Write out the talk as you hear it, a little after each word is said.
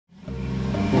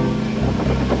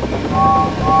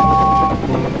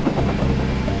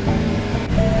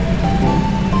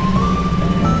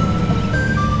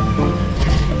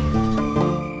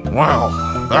Wow,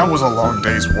 that was a long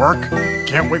day's work.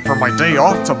 Can't wait for my day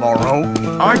off tomorrow.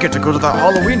 I get to go to the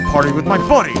Halloween party with my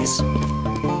buddies.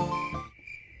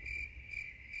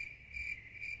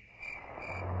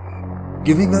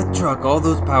 Giving that truck all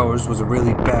those powers was a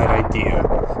really bad idea.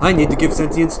 I need to give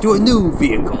sentience to a new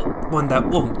vehicle, one that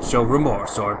won't show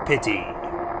remorse or pity.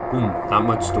 Not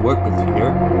much to work with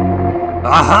here.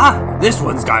 Aha! This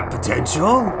one's got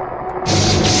potential!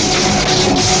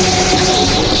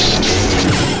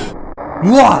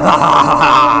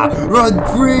 Wahahaha! Run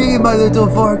free, my little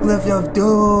forklift of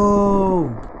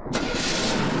doom!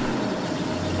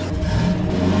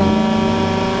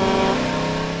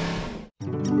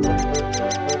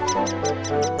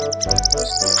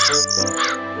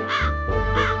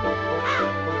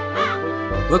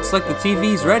 Looks like the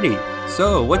TV's ready.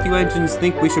 So, what do you engines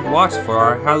think we should watch for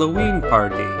our Halloween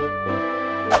party?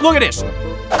 Look at this!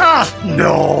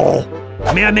 No!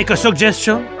 May I make a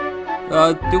suggestion?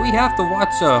 Do we have to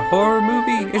watch a horror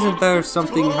movie? Isn't there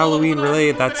something Halloween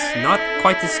related that's not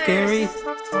quite as scary?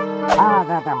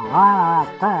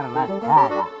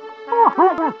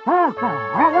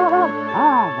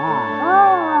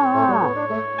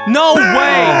 No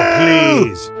way!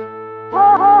 Please!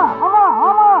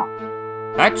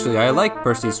 Actually, I like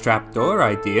Percy's trapdoor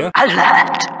idea.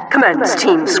 Alert! Commence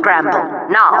team scramble,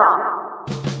 now!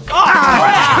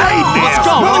 Let's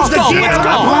go!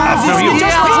 After you!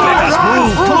 Let us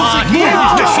move! Come on!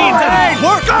 Move, machines!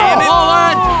 Work! Damn it!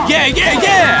 Forward!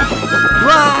 Yeah!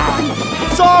 Run!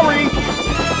 Sorry!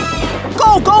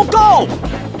 Go!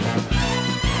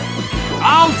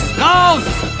 Aus!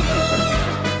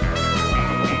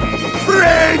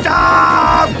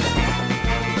 Freedom!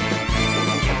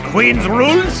 Queen's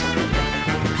rules?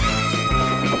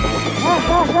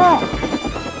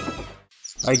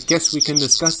 I guess we can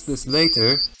discuss this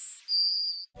later.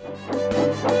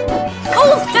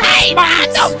 Hey,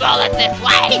 man, don't roll it this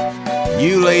way!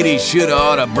 You ladies should have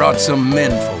oughta brought some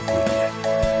menfolk with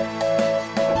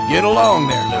you. Get along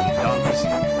there, little doggies.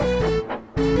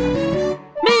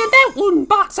 Man, that wooden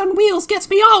box on wheels gets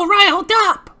me all riled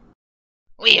up!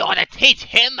 We ought to teach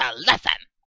him a lesson.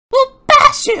 We'll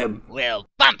bash him! We'll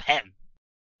bump him.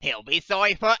 He'll be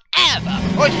sorry forever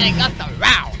pushing us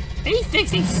around. He thinks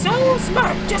he's so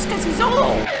smart just 'cause he's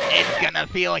old! It's gonna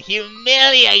feel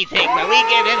humiliating when we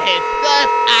get in his first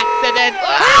accident.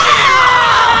 Ow!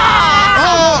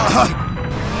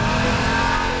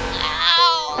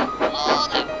 Oh,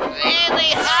 that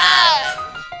really hurts!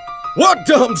 What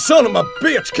dumb son of a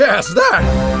bitch cast that?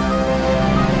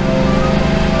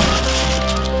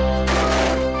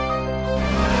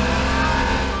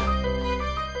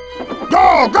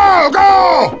 Go!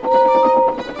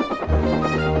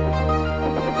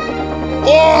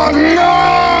 Oh no!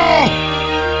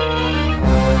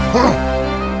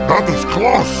 That was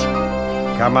close.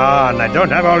 Come on, I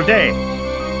don't have all day.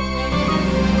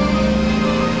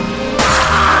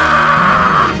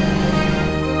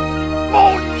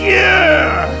 Mon Dieu!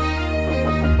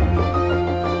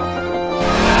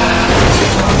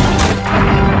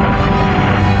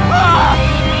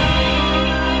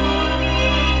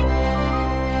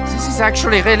 This is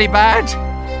actually really bad.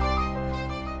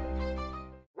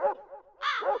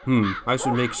 I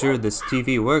should make sure this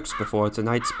TV works before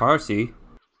tonight's party.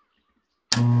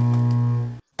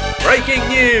 Breaking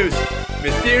news!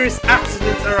 Mysterious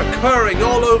accidents are occurring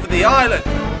all over the island.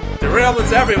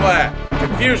 Derailments everywhere.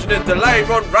 Confusion and delay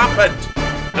run rampant.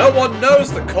 No one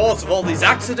knows the cause of all these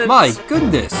accidents. My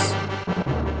goodness!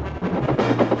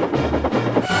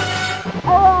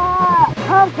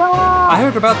 I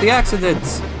heard about the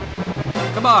accidents!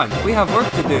 Come on, we have work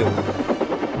to do.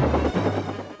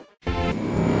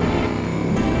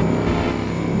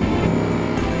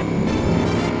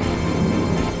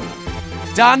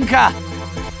 Danka!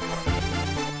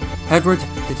 Edward,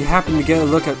 did you happen to get a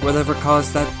look at whatever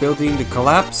caused that building to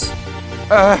collapse?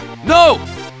 No!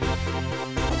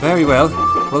 Very well,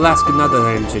 we'll ask another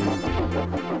engine.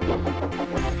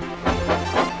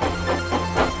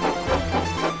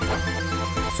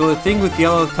 So the thing with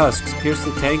yellow tusks pierced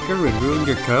the tanker and ruined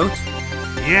your coat?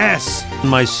 Yes!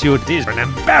 My suit is an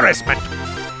embarrassment!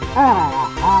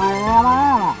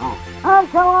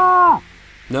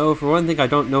 No, for one thing I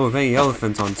don't know of any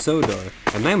elephants on Sodor,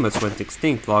 and mammoths went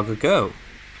extinct long ago.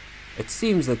 It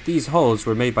seems that these holes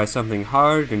were made by something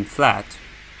hard and flat.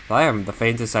 But I haven't the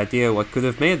faintest idea what could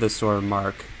have made this sort of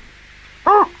mark.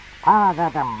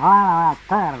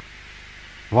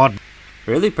 What?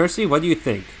 Really, Percy? What do you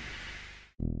think?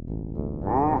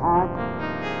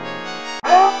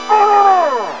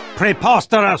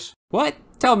 Preposterous! What?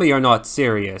 Tell me you're not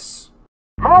serious.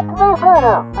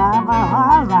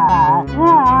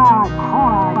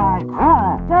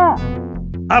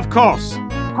 Of course.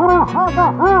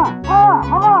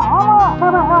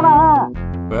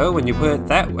 Well, when you put it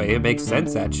that way, it makes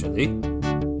sense actually.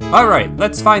 Alright,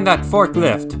 let's find that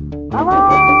forklift.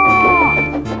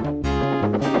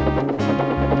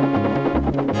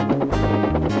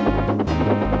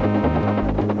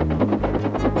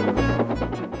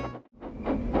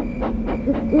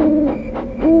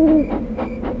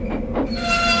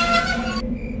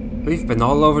 We've been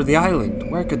all over the island.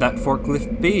 Where could that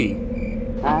forklift be?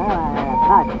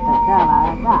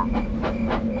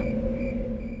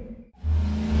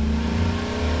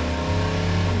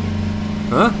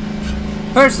 Huh?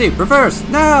 Percy, reverse,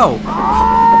 now!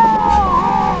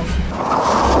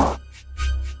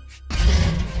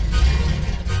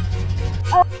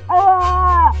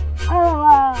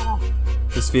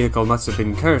 This vehicle must have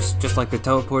been cursed, just like the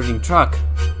teleporting truck.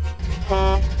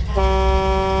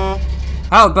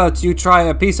 How about you try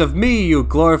a piece of me, you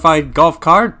glorified golf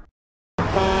cart?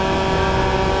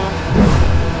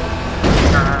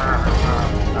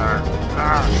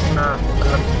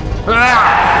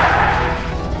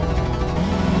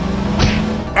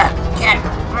 Can't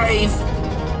breathe.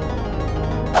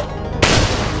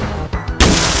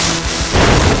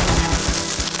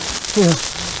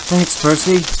 Thanks,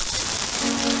 Percy.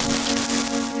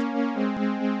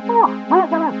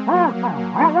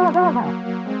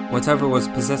 Whatever was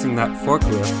possessing that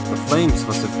forklift, the flames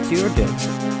must have cured it.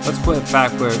 Let's put it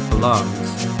back where it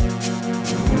belongs.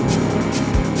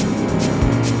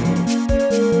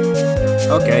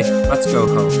 Okay, let's go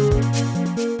home.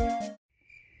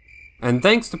 And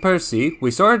thanks to Percy, we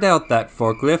sorted out that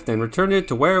forklift and returned it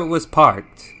to where it was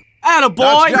parked.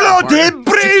 Attaboy! You did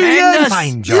brilliant!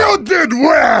 Fine job. You did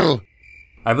well!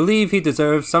 I believe he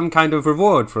deserves some kind of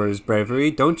reward for his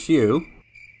bravery, don't you?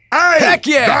 Heck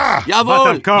yeah!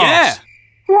 But of course. I Yeah.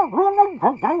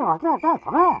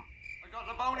 got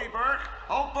the bony Burke.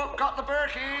 Oh, but got the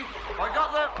Berkey. I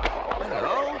got the...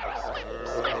 Hello?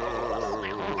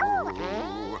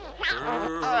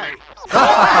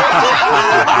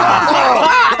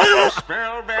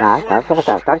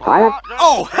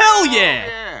 Oh, hell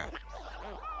yeah!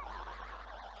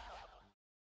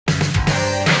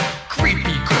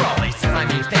 Creepy, crawly,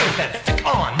 slimy things that stick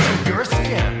on your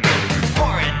skin.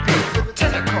 Horrid beasts with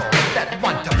tentacles that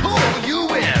want to pull you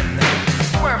in.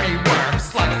 Squirmy worms,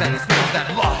 slugs, and snails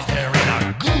that lie there